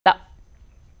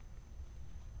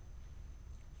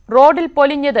റോഡിൽ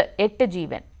പൊലിഞ്ഞത് 8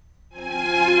 ജീവൻ.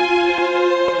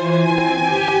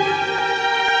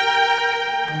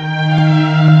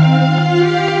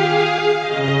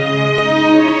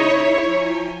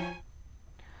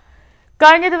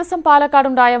 കഴിഞ്ഞ ദിവസം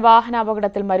പാലക്കാടുണ്ടായ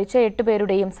വാഹനാപകടത്തിൽ മരിച്ച 8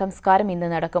 പേരുടെയും സംസ്കാരം ഇന്ന്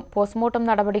നടക്കും. പോസ്റ്റ്മോർട്ടം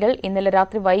നടപടികൾ ഇന്നലെ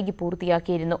രാത്രി വൈകി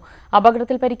പൂർത്തിയാക്കിയിരുന്നു.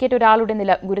 അപകടത്തിൽ പരിക്കേറ്റ ഒരാളുടെ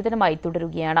നില ഗുരുതരമായി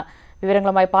തുടരുകയാണ്.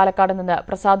 വിവരങ്ങളുമായി പാലക്കാട് നിന്ന്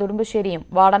പ്രസാദ് ഉടുമ്പശ്ശേരിയും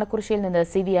വാടാനക്കുറിശ്ശിയിൽ നിന്ന്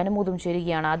CV അനുമോദും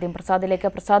ചേരുകയാണ്. ആദ്യം പ്രസാദിലേക്ക്.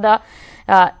 പ്രസാദ്,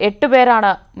 8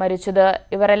 പേരാണ് മരിച്ചത്.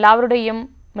 ഇവരെല്ലാവരുടെയും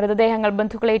മൃതദേഹങ്ങൾ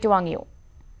ബന്ധുക്കൾ ഏറ്റുവാങ്ങിയോ?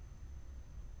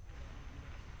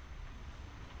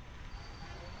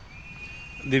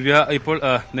 ദിവ്യ, ഇപ്പോൾ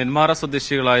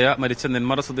മരിച്ച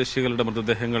നെന്മാറ സ്വദേശികളുടെ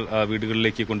മൃതദേഹങ്ങൾ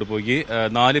വീടുകളിലേക്ക് കൊണ്ടുപോയി.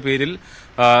 4 പേരിൽ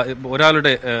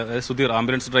ഒരാളുടെ സുധീർ,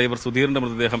 ആംബുലൻസ് ഡ്രൈവർ സുധീറിന്റെ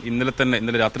മൃതദേഹം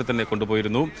ഇന്നലെ രാത്രി തന്നെ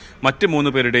കൊണ്ടുപോയിരുന്നു. മറ്റ്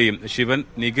 3 പേരുടെയും ശിവൻ,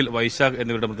 നിഖിൽ, വൈശാഖ്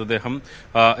എന്നിവരുടെ മൃതദേഹം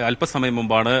അല്പസമയം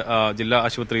മുമ്പാണ് ജില്ലാ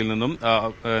ആശുപത്രിയിൽ നിന്നും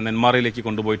നെന്മാറയിലേക്ക്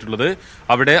കൊണ്ടുപോയിട്ടുള്ളത്.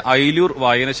 അവിടെ അയിലൂർ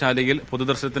വായനശാലയിൽ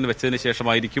പൊതുദർശനത്തിന് വെച്ചതിന്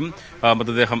ശേഷമായിരിക്കും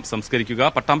മൃതദേഹം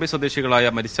സംസ്കരിക്കുക. പട്ടാമ്പി സ്വദേശികളായ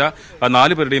മരിച്ച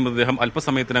 4 പേരുടെയും മൃതദേഹം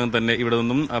അല്പസമയത്തിനകം തന്നെ ഇവിടെ നിന്നും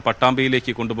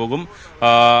പട്ടാമ്പിയിലേക്ക് കൊണ്ടുപോകും.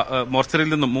 മോർച്ചറിയിൽ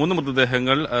നിന്നും 3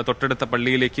 മൃതദേഹങ്ങൾ തൊട്ടടുത്ത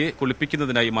പള്ളിയിലേക്ക്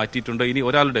കുളിപ്പിക്കുന്നതിനായി മാറ്റിയിട്ടുണ്ട്. ഇനി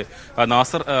ഒരാളുടെ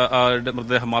നാസർ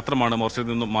മൃതദേഹം മാത്രമാണ് മോർച്ചറിയിൽ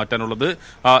നിന്നും മാറ്റാനുള്ളത്.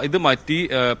 ഇത് മാറ്റി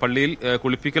പള്ളിയിൽ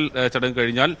കുളിപ്പിക്കൽ ചടങ്ങ്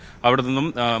കഴിഞ്ഞാൽ അവിടെ നിന്നും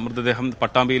മൃതദേഹം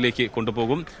പട്ടാമ്പിയിലേക്ക്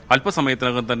കൊണ്ടുപോകും.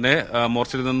 അല്പസമയത്തിനകം തന്നെ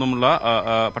മോർച്ചറിയിൽ നിന്നുമുള്ള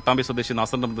പട്ടാമ്പി സ്വദേശി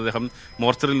നാസറിന്റെ മൃതദേഹം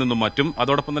മോർച്ചറിയിൽ നിന്നും മാറ്റും.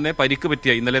 അതോടൊപ്പം തന്നെ പരിക്ക്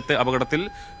പറ്റിയ, ഇന്നലത്തെ അപകടത്തിൽ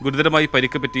ഗുരുതരമായി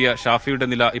പരിക്ക് പറ്റിയ ഷാഫിയുടെ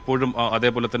നില ഇപ്പോഴും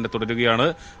അതേപോലെ തന്നെ തുടരുകയാണ്.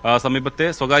 സമീപത്തെ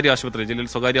ജില്ലയിൽ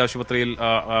സ്വകാര്യ ആശുപത്രിയിൽ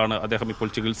ആണ് അദ്ദേഹം ഇപ്പോൾ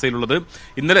ചികിത്സയിലുള്ളത്.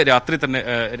 ഇന്നലെ രാത്രി തന്നെ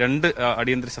 2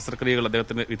 അടിയന്തര ശസ്ത്രക്രിയകൾ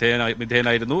അദ്ദേഹത്തിന്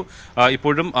വിധേയനായിരുന്നു.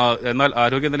 ഇപ്പോഴും എന്നാൽ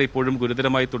ആരോഗ്യനില ഇപ്പോഴും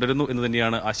ഗുരുതരമായി തുടരുന്നു എന്ന്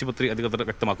തന്നെയാണ് ആശുപത്രി അധികൃതർ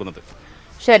വ്യക്തമാക്കുന്നത്.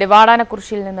 ശരി,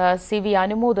 വാടാനക്കുറിശ്ശിയിൽ നിന്ന് CV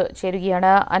അനുമോദ്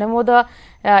ചേരുകയാണ്. അനുമോദ്,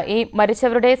 ഈ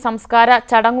മരിച്ചവരുടെ സംസ്കാര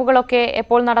ചടങ്ങുകളൊക്കെ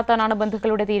എപ്പോൾ നടത്താനാണ്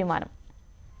ബന്ധുക്കളുടെ തീരുമാനം?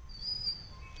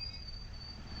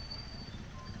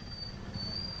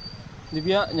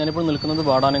 ദിവ്യ, ഞാനിപ്പോൾ നിൽക്കുന്നത്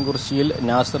വാടാനംകുറിശ്ശിയിൽ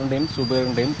നാസറിൻ്റെയും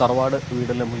സുബൈറിൻ്റെയും തറവാട്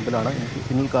വീടിൻ്റെ മുൻപിലാണ്. എനിക്ക്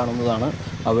പിന്നിൽ കാണുന്നതാണ്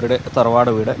അവരുടെ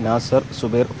തറവാട് വീട്. നാസർ,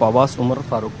 സുബൈർ, ഫവാസ്, ഉമർ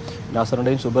ഫാറൂഖ്.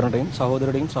 നാസറിൻ്റെയും സുബൈറിൻ്റെയും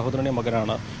സഹോദരൻ്റെയും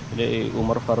മകനാണ്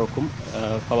ഉമർ ഫാറൂഖും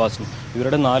ഫവാസും.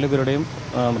 ഇവരുടെ 4 പേരുടെയും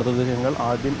മൃതദേഹങ്ങൾ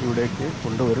ആദ്യം ഇവിടേക്ക്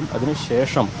കൊണ്ടുവരും.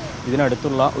 അതിനുശേഷം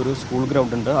ഇതിനടുത്തുള്ള ഒരു സ്കൂൾ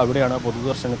ഗ്രൗണ്ട് ഉണ്ട്, അവിടെയാണ്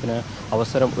പൊതുദർശനത്തിന്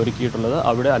അവസരം ഒരുക്കിയിട്ടുള്ളത്.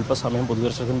 അവിടെ അല്പസമയം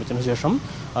പൊതുദർശനത്തിന് വെച്ചതിന് ശേഷം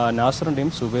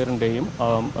നാസറിൻ്റെയും സുബൈറിൻ്റെയും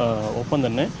ഒപ്പം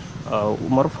തന്നെ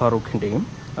ഉമർ ഫാറൂഖിൻ്റെയും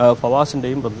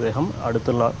ഫവാസിൻ്റെയും മൃതദേഹം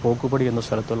അടുത്തുള്ള പോക്കുപടി എന്ന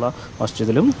സ്ഥലത്തുള്ള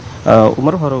മസ്ജിദിലും,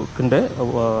 ഉമർ ഫാറൂഖിൻ്റെ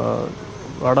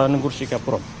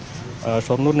വാടാനംകുറിശ്ശിക്കപ്പുറം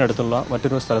ഷൊർണൂരിനടുത്തുള്ള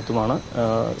മറ്റൊരു സ്ഥലത്തുമാണ്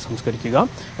സംസ്കരിക്കുക.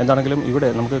 എന്താണെങ്കിലും ഇവിടെ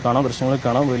നമുക്ക് കാണാം, ദൃശ്യങ്ങളിൽ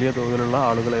കാണാം, വലിയ തോതിലുള്ള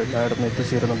ആളുകൾ എല്ലായിടത്തും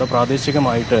എത്തിച്ചേരുന്നുണ്ട്.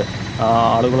 പ്രാദേശികമായിട്ട്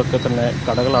ആളുകളൊക്കെ തന്നെ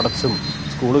കടകൾ അടച്ചും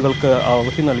സ്കൂളുകൾക്ക്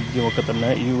അവധി നൽകിയുമൊക്കെ തന്നെ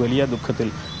ഈ വലിയ ദുഃഖത്തിൽ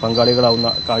പങ്കാളികളാവുന്ന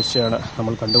കാഴ്ചയാണ്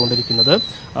നമ്മൾ കണ്ടുകൊണ്ടിരിക്കുന്നത്.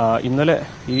 ഇന്നലെ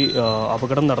ഈ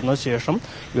അപകടം നടന്ന ശേഷം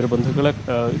ഇവർ ബന്ധുക്കളെ,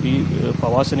 ഈ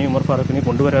ഫവാസിനെയും ഉമർ ഫാറൂഖിനെയും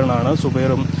കൊണ്ടുവരാനാണ്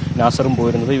സുബൈറും നാസറും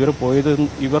പോയിരുന്നത്.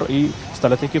 ഇവർ ഈ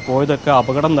സ്ഥലത്തേക്ക് പോയതൊക്കെ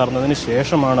അപകടം നടന്നതിന്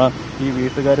ശേഷമാണ് ഈ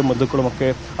വീട്ടുകാരും ബന്ധുക്കളുമൊക്കെ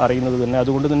അറിയുന്നത് തന്നെ.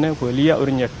 അതുകൊണ്ട് തന്നെ വലിയ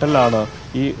ഒരു ഞെട്ടലാണ്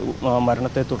ഈ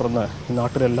മരണത്തെ തുടർന്ന് ഈ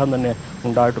നാട്ടിലെല്ലാം തന്നെ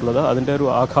ഉണ്ടായിട്ടുള്ളത്. അതിൻ്റെ ഒരു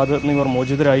ആഘാതത്തിൽ നിന്ന് ഇവർ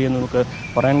മോചിതരായി എന്ന് നമുക്ക്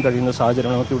പറയാൻ കഴിയുന്ന സാഹചര്യം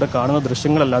നമുക്ക് ഇവിടെ കാണുന്ന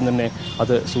ദൃശ്യങ്ങളെല്ലാം തന്നെ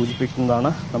അത് സൂചിപ്പിക്കുന്നതാണ്.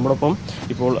 നമ്മളൊപ്പം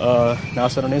ഇപ്പോൾ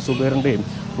നാസറിൻ്റെയും സുബൈറിൻ്റെയും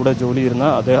കൂടെ ജോലി ചെയ്യുന്ന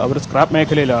അവർ സ്ക്രാപ്പ്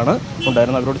മേഖലയിലാണ്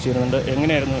ഉണ്ടായിരുന്നത്. അവരോട് ചേരുന്നുണ്ട്.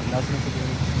 എങ്ങനെയായിരുന്നു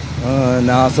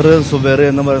നാസർ സുബൈർ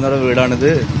എന്ന് പറയുന്ന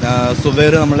വീടാണിത്.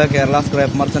 സുബൈർ നമ്മളെ കേരള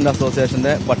സ്ക്രാപ്പ് മർച്ചൻ്റ്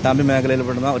അസോസിയേഷൻ്റെ പട്ടാമ്പി മേഖലയിൽ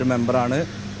പെടുന്ന ഒരു മെമ്പറാണ്.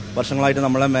 വർഷങ്ങളായിട്ട്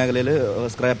നമ്മളെ മേഖലയിൽ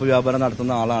സ്ക്രാപ്പ് വ്യാപാരം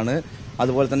നടത്തുന്ന ആളാണ്.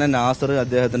 അതുപോലെ തന്നെ നാസർ,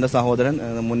 അദ്ദേഹത്തിൻ്റെ സഹോദരൻ,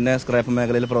 മുന്നേ സ്ക്രാപ്പ്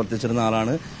മേഖലയിൽ പ്രവർത്തിച്ചിരുന്ന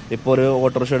ആളാണ്. ഇപ്പോൾ ഒരു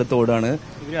ഓട്ടോറിക്ഷ എടുത്ത് ഓടുകയാണ്.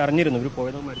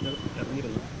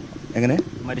 എങ്ങനെ?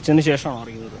 മരിച്ചതിന് ശേഷമാണ്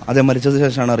അറിയുന്നത്. അതെ, മരിച്ചതിന്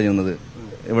ശേഷമാണ് അറിയുന്നത്.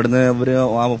 ഇവിടുന്ന് ഇവർ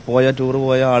ടൂർ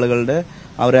പോയ ആളുകളുടെ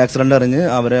അവരെ ആക്സിഡന്റ് അറിഞ്ഞ്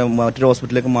അവരെ മറ്റൊരു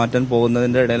ഹോസ്പിറ്റലിലേക്ക് മാറ്റാൻ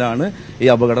പോകുന്നതിൻ്റെ ഇടയിലാണ് ഈ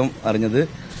അപകടം അറിഞ്ഞത്.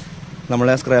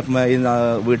 നമ്മളെ സ്ക്രാപ്പ് ഈ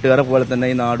വീട്ടുകാരെ പോലെ തന്നെ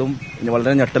ഈ നാടും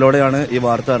വളരെ ഞെട്ടലോടെയാണ് ഈ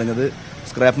വാർത്ത അറിഞ്ഞത്.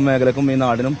 സ്ക്രാപ്പ് മേഖലക്കും ഈ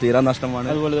നാടിനും തീരാ നഷ്ടമാണ്.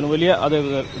 അതുപോലെ തന്നെ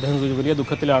വലിയ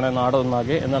ദുഃഖത്തിലാണ് നാട്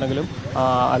ഒന്നാകെ. എന്നാണെങ്കിലും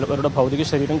അവരുടെ ഭൗതിക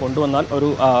ശരീരം കൊണ്ടുവന്നാൽ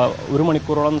ഒരു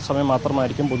മണിക്കൂറോളം സമയം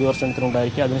മാത്രമായിരിക്കും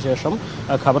പൊതുദർശനത്തിനുണ്ടായിരിക്കുക. അതിനുശേഷം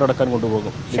ഖബറടക്കാൻ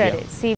കൊണ്ടുപോകും.